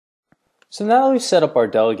So now that we've set up our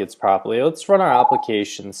delegates properly, let's run our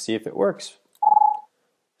application and see if it works.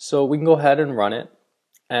 So we can go ahead and run it,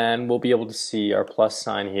 and we'll be able to see our plus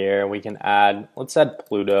sign here. We can add, let's add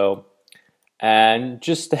Pluto. And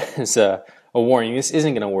just as a warning, this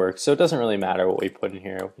isn't going to work, so it doesn't really matter what we put in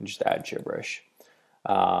here. We can just add gibberish.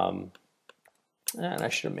 And I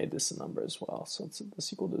should have made this a number as well. So let's set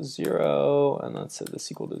this equal to 0, and let's set this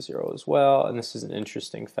equal to 0 as well. And this is an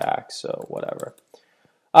interesting fact, so whatever.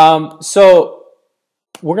 So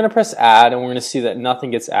we're going to press add, and we're going to see that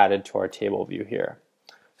nothing gets added to our table view here.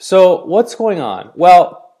 So what's going on?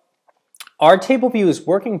 Well, our table view is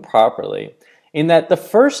working properly in that the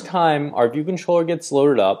first time our view controller gets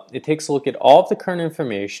loaded up, it takes a look at all of the current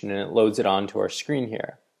information and it loads it onto our screen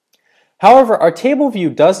here. However, our table view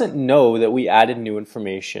doesn't know that we added new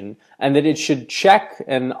information and that it should check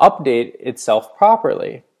and update itself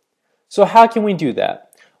properly. So how can we do that?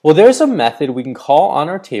 Well, there's a method we can call on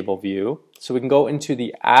our table view. So we can go into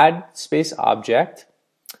the add space object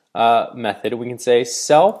method. We can say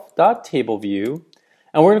self.tableview,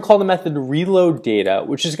 and we're going to call the method reload data,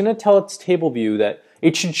 which is going to tell its table view that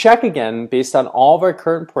it should check again based on all of our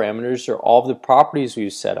current parameters or all of the properties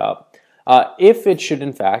we've set up, if it should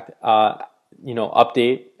in fact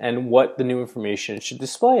update and what the new information it should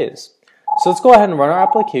display is. So let's go ahead and run our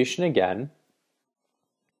application again.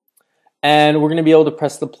 And we're going to be able to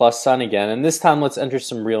press the plus sign again, and this time let's enter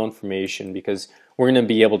some real information because we're going to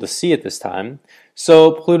be able to see it this time.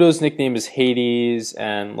 So Pluto's nickname is Hades,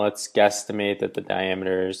 and let's guesstimate that the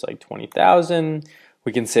diameter is like 20,000.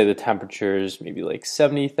 We can say the temperature is maybe like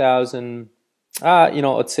 70,000.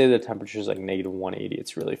 Let's say the temperature is like -180.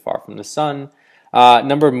 It's really far from the sun.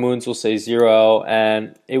 Number of moons we'll say 0,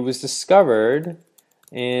 and it was discovered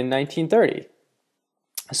in 1930.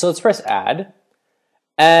 So let's press add.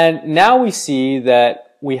 And now we see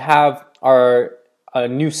that we have a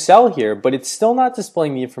new cell here, but it's still not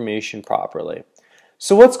displaying the information properly.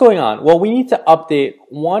 So what's going on? Well, we need to update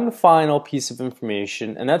one final piece of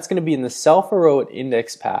information, and that's going to be in the self-heroic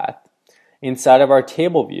index path inside of our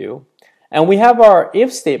table view. And we have our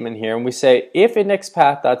if statement here, and we say if index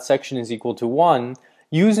path.section is equal to 1,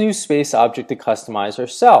 use new space object to customize our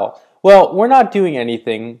cell. Well, we're not doing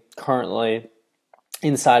anything currently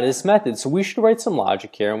inside of this method, so we should write some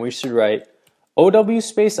logic here, and we should write OW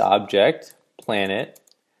space object planet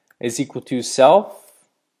is equal to self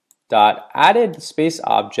dot added space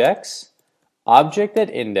objects object at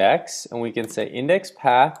index, and we can say index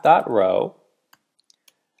path dot row,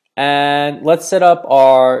 and let's set up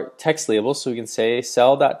our text label, so we can say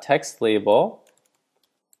cell dot text label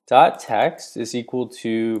dot text is equal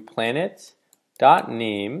to planet dot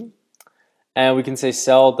name, and we can say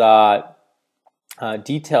cell dot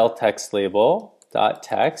detail text label dot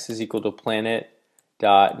text is equal to planet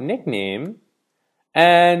dot nickname,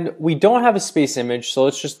 and we don't have a space image, so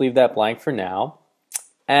let's just leave that blank for now.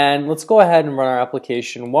 And let's go ahead and run our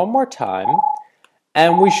application one more time,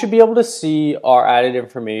 and we should be able to see our added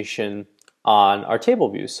information on our table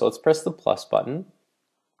view. So let's press the plus button,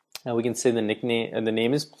 and we can say the nickname and the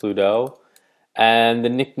name is Pluto, and the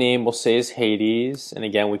nickname we'll say is Hades, and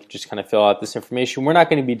again we can just kind of fill out this information. We're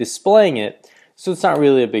not going to be displaying it, so it's not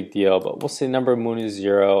really a big deal, but we'll say number of moon is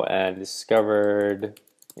 0 and discovered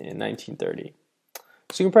in 1930.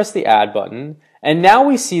 So you can press the add button, and now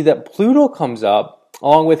we see that Pluto comes up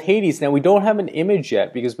along with Hades. Now we don't have an image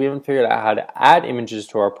yet because we haven't figured out how to add images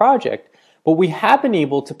to our project, but we have been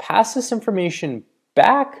able to pass this information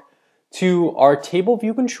back to our table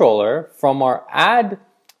view controller from our add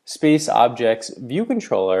space objects view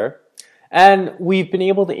controller, and we've been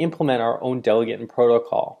able to implement our own delegate and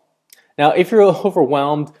protocol. Now, if you're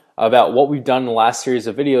overwhelmed about what we've done in the last series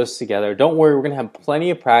of videos together, don't worry, we're going to have plenty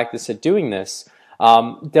of practice at doing this.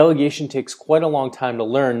 Delegation takes quite a long time to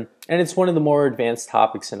learn, and it's one of the more advanced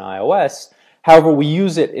topics in iOS. However, we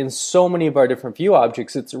use it in so many of our different view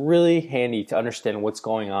objects, it's really handy to understand what's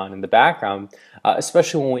going on in the background,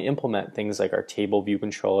 especially when we implement things like our table view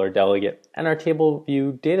controller delegate and our table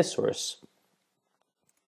view data source.